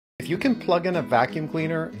If you can plug in a vacuum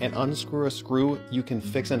cleaner and unscrew a screw, you can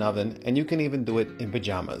fix an oven, and you can even do it in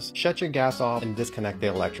pajamas. Shut your gas off and disconnect the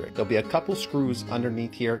electric. There'll be a couple screws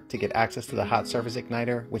underneath here to get access to the hot surface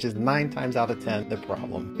igniter, which is 9 times out of 10 the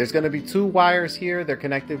problem. There's going to be 2 wires here. They're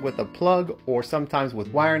connected with a plug or sometimes with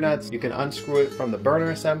wire nuts. You can unscrew it from the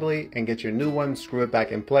burner assembly and get your new one, screw it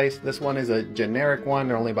back in place. This one is a generic one.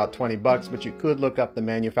 They're only about 20 bucks, but you could look up the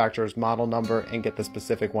manufacturer's model number and get the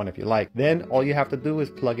specific one if you like. Then all you have to do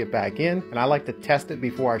is plug it back in, and I like to test it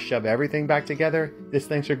before I shove everything back together. This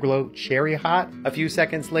thing should glow cherry hot. A few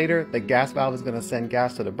seconds later, the gas valve is going to send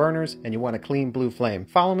gas to the burners, and you want a clean blue flame.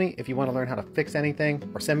 Follow me if you want to learn how to fix anything,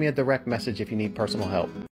 or send me a direct message if you need personal help.